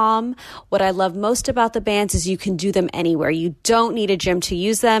theinfinityfit.com. What I love most about the bands is you can do them anywhere. You don't need a gym to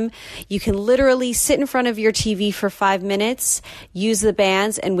use them. You can literally sit in front of your TV for 5 minutes, use the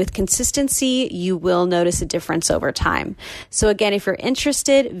bands, and with consistency, you will notice a difference over time. So again, if you're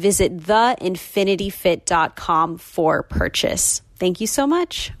interested, visit theinfinityfit.com for purchase. Thank you so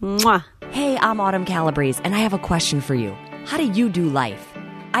much. Mwah. Hey, I'm Autumn Calabrese, and I have a question for you. How do you do life?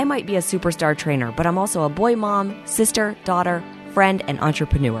 I might be a superstar trainer, but I'm also a boy mom, sister, daughter, friend, and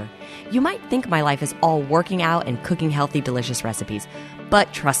entrepreneur. You might think my life is all working out and cooking healthy, delicious recipes.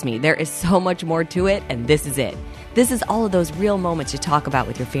 But trust me, there is so much more to it, and this is it. This is all of those real moments you talk about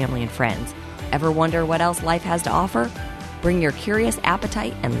with your family and friends. Ever wonder what else life has to offer? Bring your curious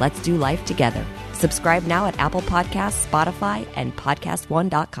appetite and let's do life together. Subscribe now at Apple Podcasts, Spotify, and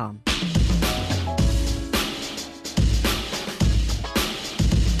PodcastOne.com.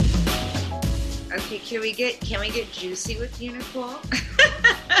 Okay, can we get juicy with you, Nicole?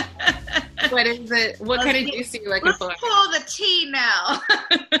 What is it? What kind of juicy you looking for? Let's pull the tea now.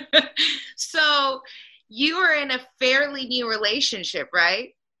 So you are in a fairly new relationship,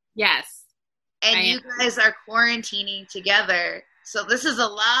 right? Yes. And you guys are quarantining together. So this is a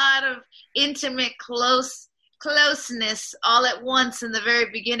lot of intimate, closeness all at once in the very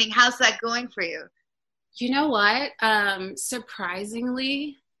beginning. How's that going for you? You know what?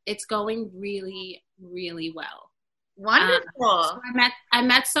 Surprisingly, it's going really, really well. Wonderful. So I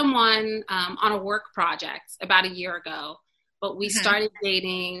met someone on a work project about a year ago, but we started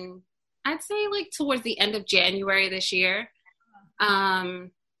dating, I'd say like towards the end of January this year. And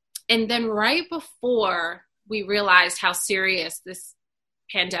then right before we realized how serious this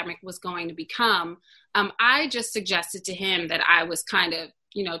pandemic was going to become, I just suggested to him that I was kind of,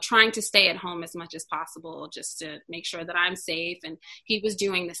 trying to stay at home as much as possible just to make sure that I'm safe. And he was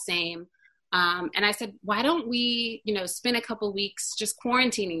doing the same. And I said, why don't we, spend a couple weeks just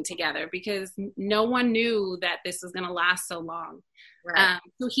quarantining together, because no one knew that this was going to last so long. Right.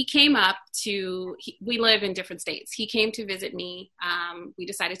 So he came up we live in different states. He came to visit me. We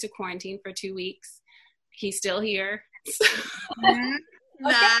decided to quarantine for 2 weeks. He's still here. Nice.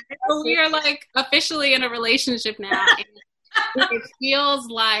 So we are like officially in a relationship now. And it feels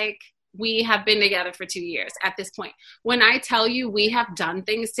like we have been together for 2 years at this point. When I tell you we have done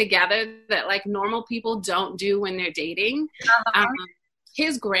things together that like normal people don't do when they're dating.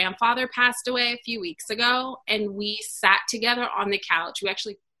 His grandfather passed away a few weeks ago, and we sat together on the couch. We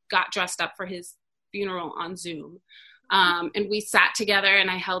actually got dressed up for his funeral on Zoom. And we sat together and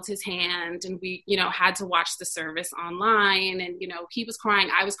I held his hand, and we, had to watch the service online, and, he was crying,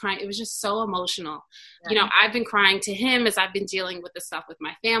 I was crying. It was just so emotional. Yeah. I've been crying to him as I've been dealing with the stuff with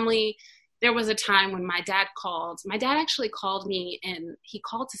my family. There was a time when my dad actually called me, and he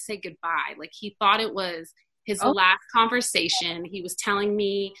called to say goodbye. Like he thought it was his last conversation. He was telling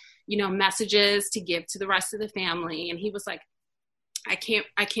me, messages to give to the rest of the family. And he was like, I can't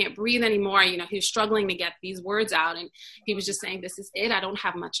breathe anymore. He was struggling to get these words out. And he was just saying, this is it. I don't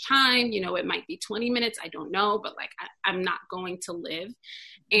have much time. It might be 20 minutes. I don't know, but like, I'm not going to live.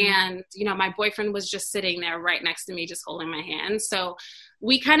 And, my boyfriend was just sitting there right next to me, just holding my hand. So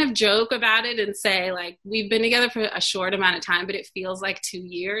we kind of joke about it and say like, we've been together for a short amount of time, but it feels like 2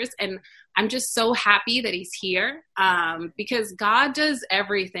 years. And I'm just so happy that he's here, because God does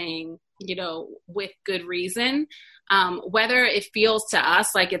everything, with good reason. Whether it feels to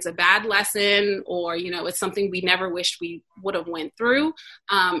us like it's a bad lesson or, it's something we never wished we would have went through.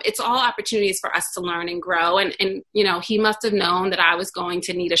 It's all opportunities for us to learn and grow. And, he must have known that I was going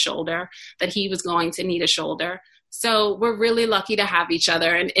to need a shoulder, that he was going to need a shoulder. So we're really lucky to have each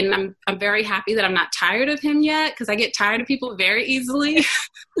other. And I'm very happy that I'm not tired of him yet, because I get tired of people very easily.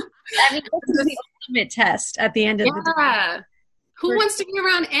 I mean, this is the ultimate test at the end of the day. Who wants to be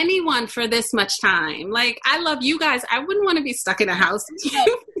around anyone for this much time? Like, I love you guys. I wouldn't want to be stuck in a house with you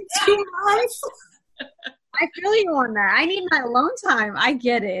for 2 months. I feel you on that. I need my alone time. I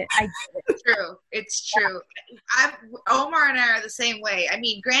get it. It's true. Omar and I are the same way. I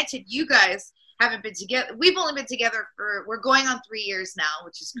mean, granted, you guys haven't been together. We've only been together we're going on 3 years now,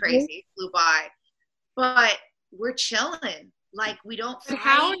 which is crazy. It flew by. But we're chilling. Like, we don't fight.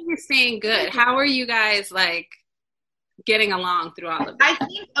 How are you staying good? How are you guys, like, getting along through all of that? I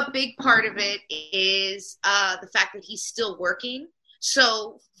think a big part of it is the fact that he's still working.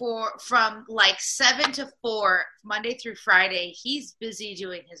 So from like 7 to 4, Monday through Friday, he's busy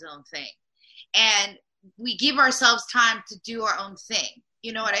doing his own thing. And we give ourselves time to do our own thing.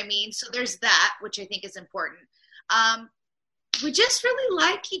 You know what I mean? So there's that, which I think is important. we just really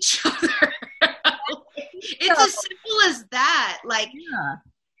like each other. It's as simple as that. Like,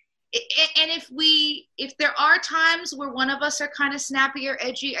 and if there are times where one of us are kind of snappy or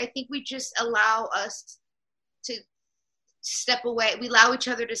edgy, I think we just allow us to step away. We allow each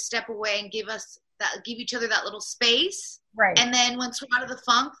other to step away and give each other that little space. Right. And then once we're out of the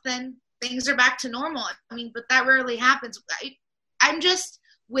funk, then things are back to normal. I mean, but that rarely happens. I'm just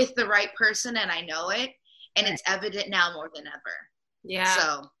with the right person, and I know it, and it's evident now more than ever. Yeah.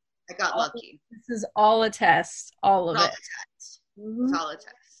 So I got lucky. This is all a test. All of it. It's all a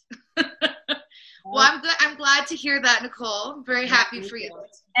test. Well, I'm glad to hear that, Nicole. I'm very happy for you.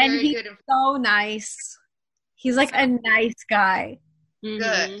 And he's so nice. He's like a nice guy.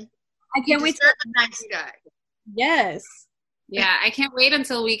 Good. I can't wait to a nice guy. Yes. Yeah, I can't wait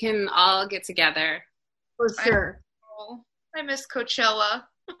until we can all get together. For sure. I miss Coachella.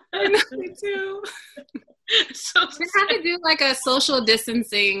 I know, me too. We have to do like a social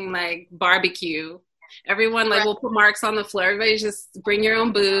distancing like barbecue. Everyone like will put marks on the floor. Everybody just bring your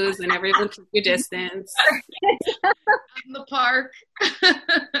own booze and everyone keep your distance. In the park.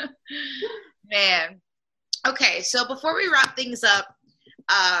 Man. Okay, so before we wrap things up,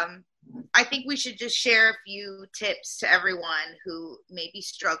 I think we should just share a few tips to everyone who may be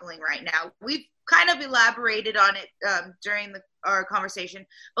struggling right now. We've kind of elaborated on it during our conversation,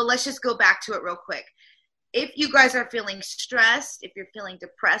 but let's just go back to it real quick. If you guys are feeling stressed, if you're feeling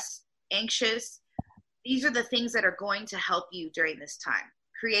depressed, anxious, these are the things that are going to help you during this time.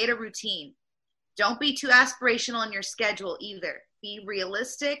 Create a routine. Don't be too aspirational in your schedule either. Be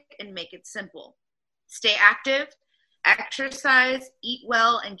realistic and make it simple. Stay active, exercise, eat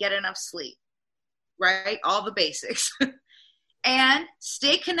well, and get enough sleep. Right? All the basics. And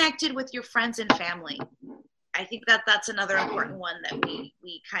stay connected with your friends and family. I think that's another important one that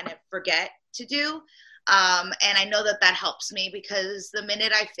we kind of forget to do. And I know that helps me because the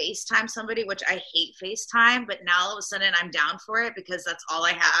minute I FaceTime somebody, which I hate FaceTime, but now all of a sudden I'm down for it because that's all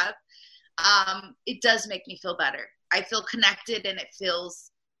I have. It does make me feel better. I feel connected and it feels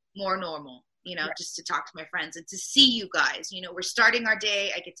more normal, just to talk to my friends and to see you guys. We're starting our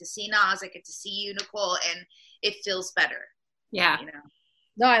day. I get to see Naz. I get to see you, Nicole, and it feels better. Yeah.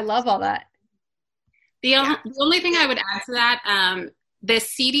 No, I love all that. The only thing I would add to that, the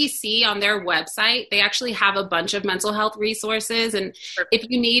CDC on their website, they actually have a bunch of mental health resources. And if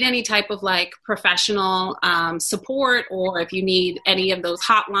you need any type of like professional support, or if you need any of those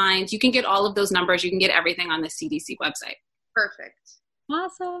hotlines, you can get all of those numbers. You can get everything on the CDC website. Perfect.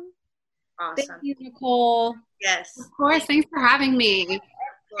 Awesome. Thank you, Nicole. Yes. Of course. Thanks for having me.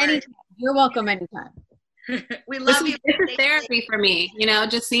 Anytime. You're welcome anytime. We love you. This is therapy for me,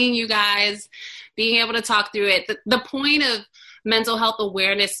 just seeing you guys, being able to talk through it. The point of Mental Health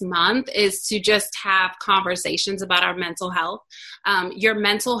Awareness Month is to just have conversations about our mental health. Your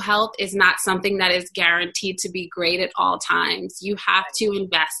mental health is not something that is guaranteed to be great at all times. You have to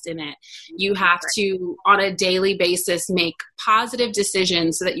invest in it. You have to, on a daily basis, make positive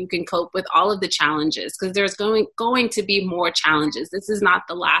decisions so that you can cope with all of the challenges, because there's going to be more challenges. This is not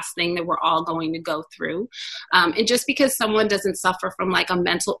the last thing that we're all going to go through. And just because someone doesn't suffer from like a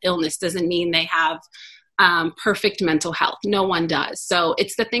mental illness doesn't mean they have perfect mental health. No one does. So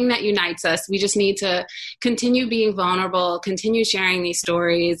it's the thing that unites us. We just need to continue being vulnerable, continue sharing these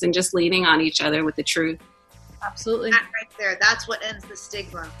stories, and just leaning on each other with the truth. Absolutely. That right there. That's what ends the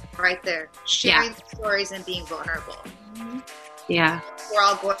stigma right there. Sharing the stories and being vulnerable. Mm-hmm. Yeah. We're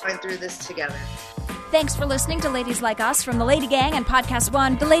all going through this together. Thanks for listening to Ladies Like Us from The Lady Gang and Podcast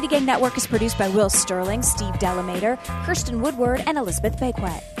One. The Lady Gang Network is produced by Will Sterling, Steve Delamater, Kirsten Woodward, and Elizabeth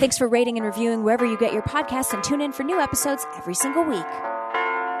Bakewet. Thanks for rating and reviewing wherever you get your podcasts, and tune in for new episodes every single week.